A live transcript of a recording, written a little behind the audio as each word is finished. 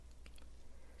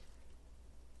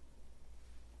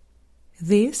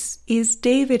This is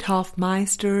David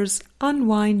Hoffmeister's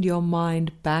Unwind Your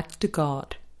Mind Back to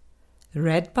God,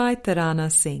 read by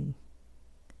Tarana Singh.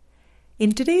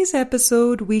 In today's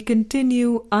episode, we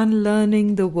continue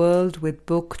unlearning the world with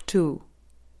Book 2.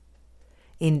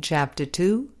 In Chapter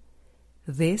 2,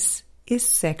 this is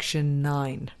Section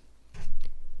 9.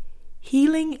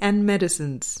 Healing and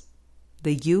Medicines,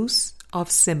 the Use of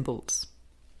Symbols.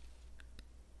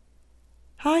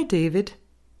 Hi, David.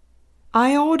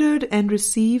 I ordered and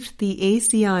received the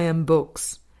ACIM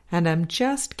books, and I'm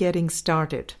just getting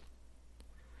started.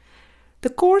 The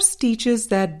course teaches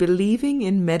that believing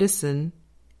in medicine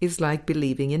is like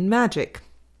believing in magic,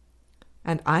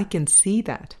 and I can see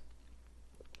that.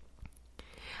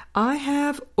 I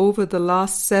have, over the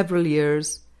last several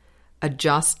years,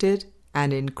 adjusted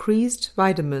and increased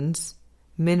vitamins,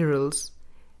 minerals,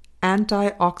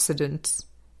 antioxidants,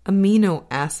 amino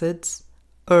acids,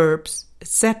 herbs,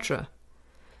 etc.,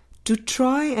 to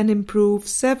try and improve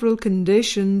several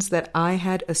conditions that I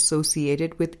had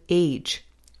associated with age,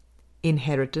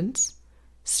 inheritance,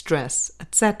 stress,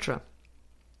 etc.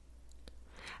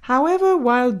 However,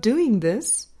 while doing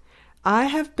this, I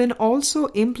have been also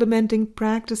implementing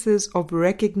practices of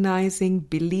recognizing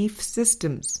belief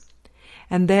systems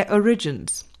and their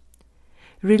origins,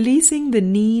 releasing the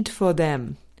need for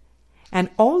them, and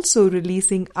also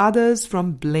releasing others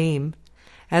from blame,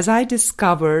 as I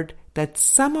discovered that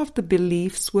some of the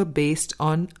beliefs were based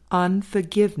on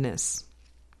unforgiveness.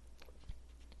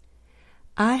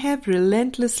 I have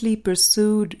relentlessly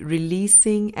pursued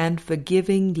releasing and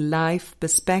forgiving life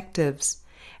perspectives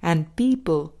and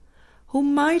people who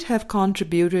might have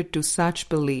contributed to such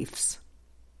beliefs.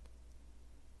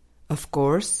 Of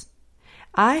course,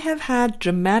 I have had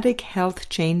dramatic health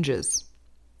changes,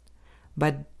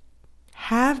 but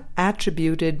have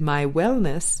attributed my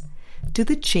wellness to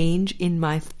the change in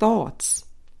my thoughts,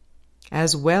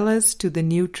 as well as to the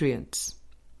nutrients.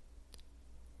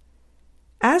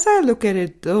 As I look at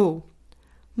it though,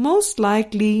 most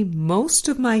likely most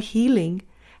of my healing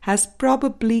has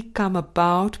probably come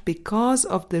about because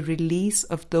of the release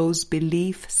of those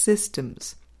belief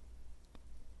systems.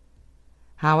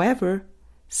 However,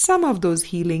 some of those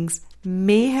healings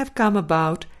may have come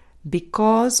about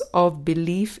because of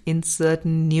belief in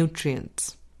certain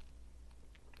nutrients.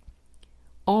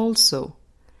 Also,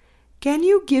 can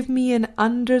you give me an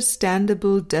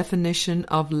understandable definition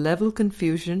of level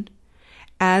confusion,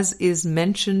 as is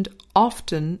mentioned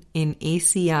often in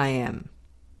ACIM?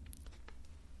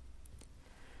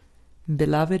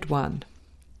 Beloved one,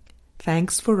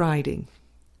 thanks for writing.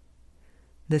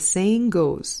 The saying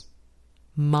goes,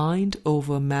 mind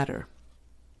over matter.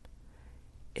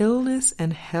 Illness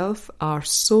and health are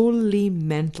solely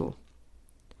mental,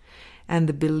 and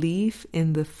the belief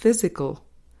in the physical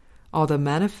or the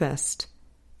manifest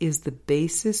is the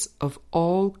basis of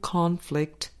all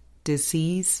conflict,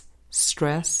 disease,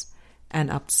 stress, and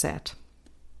upset.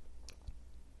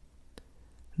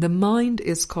 The mind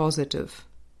is causative,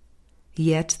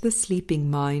 yet the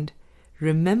sleeping mind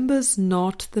remembers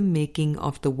not the making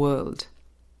of the world.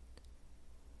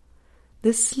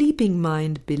 The sleeping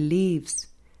mind believes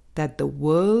that the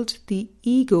world the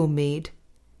ego made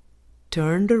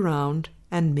turned around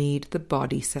and made the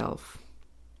body self.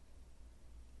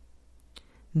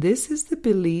 This is the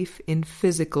belief in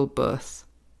physical birth.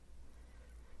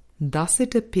 Thus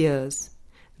it appears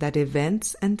that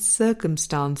events and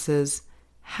circumstances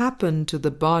happen to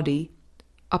the body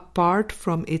apart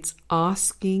from its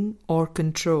asking or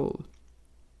control.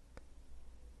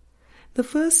 The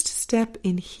first step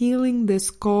in healing this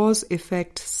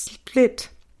cause-effect split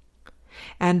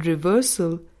and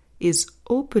reversal is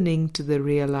opening to the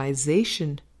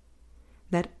realization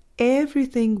that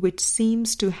everything which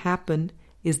seems to happen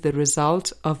is the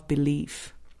result of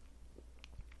belief.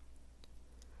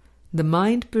 The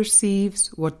mind perceives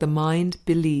what the mind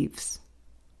believes.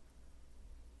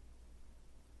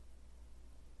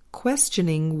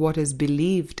 Questioning what is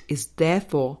believed is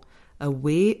therefore a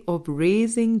way of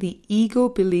raising the ego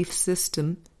belief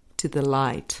system to the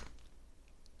light.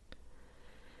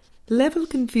 Level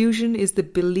confusion is the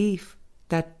belief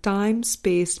that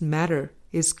time-space matter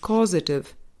is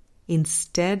causative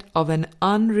instead of an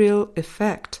unreal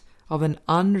effect of an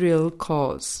unreal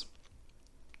cause.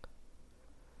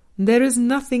 There is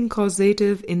nothing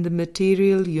causative in the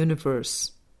material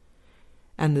universe,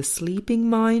 and the sleeping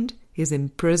mind is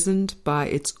imprisoned by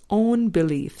its own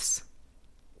beliefs.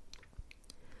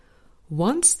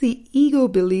 Once the ego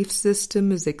belief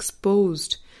system is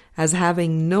exposed as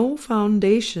having no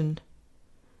foundation,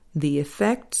 the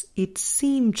effects it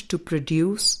seemed to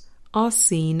produce are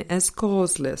seen as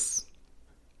causeless.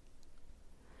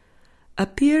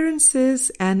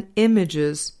 Appearances and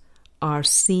images are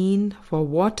seen for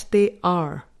what they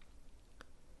are,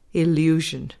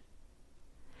 illusion,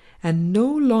 and no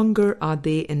longer are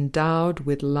they endowed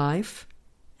with life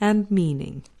and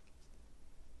meaning.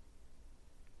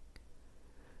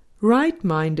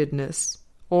 Right-mindedness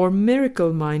or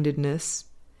miracle-mindedness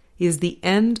is the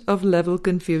end of level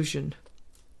confusion.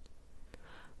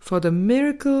 For the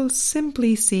miracle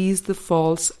simply sees the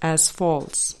false as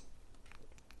false.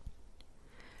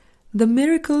 The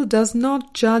miracle does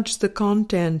not judge the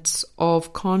contents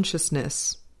of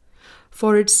consciousness,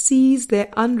 for it sees their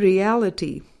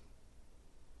unreality.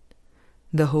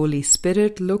 The Holy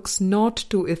Spirit looks not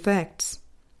to effects,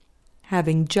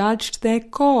 having judged their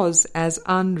cause as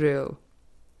unreal.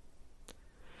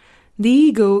 The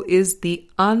ego is the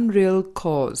unreal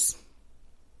cause.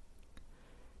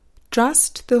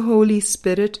 Trust the Holy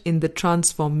Spirit in the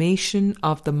transformation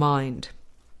of the mind.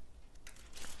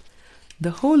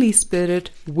 The Holy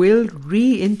Spirit will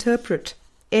reinterpret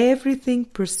everything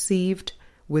perceived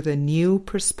with a new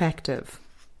perspective.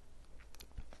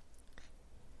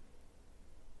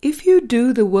 If you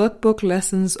do the workbook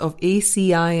lessons of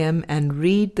ACIM and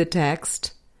read the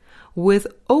text with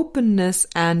openness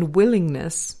and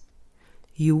willingness,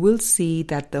 you will see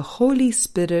that the Holy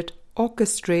Spirit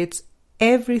orchestrates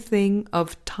everything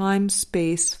of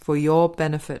time-space for your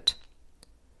benefit.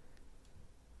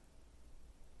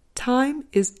 Time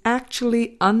is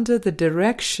actually under the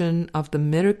direction of the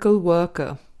miracle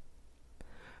worker,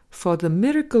 for the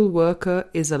miracle worker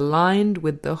is aligned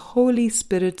with the Holy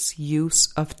Spirit's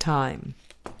use of time.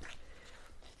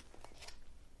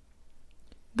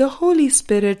 The Holy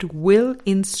Spirit will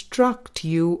instruct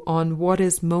you on what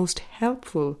is most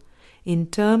helpful in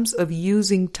terms of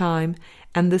using time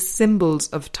and the symbols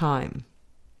of time.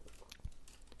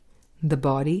 The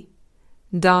body,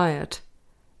 diet,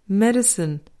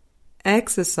 medicine,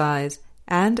 exercise,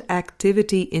 and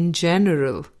activity in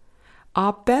general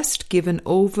are best given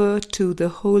over to the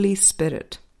Holy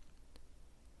Spirit.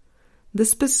 The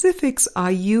specifics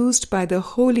are used by the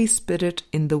Holy Spirit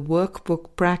in the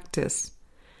workbook practice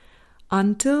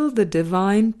until the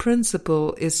divine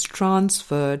principle is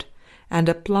transferred and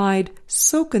applied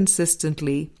so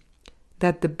consistently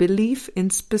that the belief in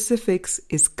specifics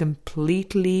is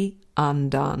completely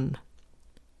undone.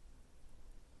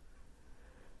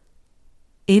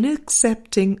 In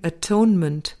accepting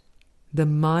atonement, the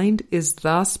mind is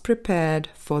thus prepared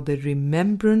for the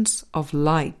remembrance of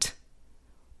light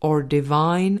or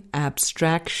divine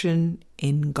abstraction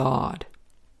in God.